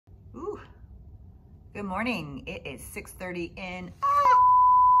Good morning. It is 6:30 in.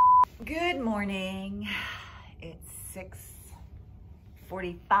 Good morning. It's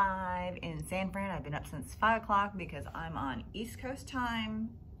 6:45 in San Fran. I've been up since 5 o'clock because I'm on East Coast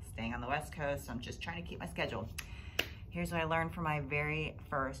time, staying on the West Coast. I'm just trying to keep my schedule. Here's what I learned from my very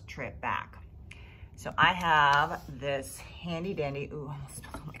first trip back. So I have this handy dandy, ooh, I almost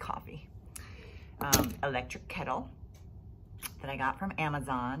spilled my coffee, electric kettle that I got from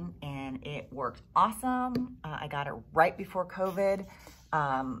Amazon, and it worked awesome. I got it right before COVID,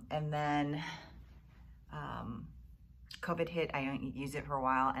 and then COVID hit. I used it for a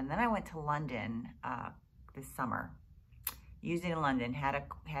while, and then I went to London this summer. Used it in London. Had a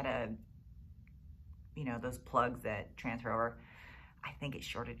you know, those plugs that transfer over. I think it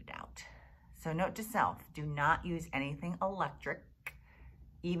shorted it out. So note to self: do not use anything electric,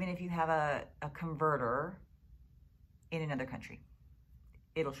 even if you have a converter in another country.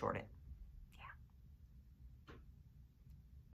 It'll short it.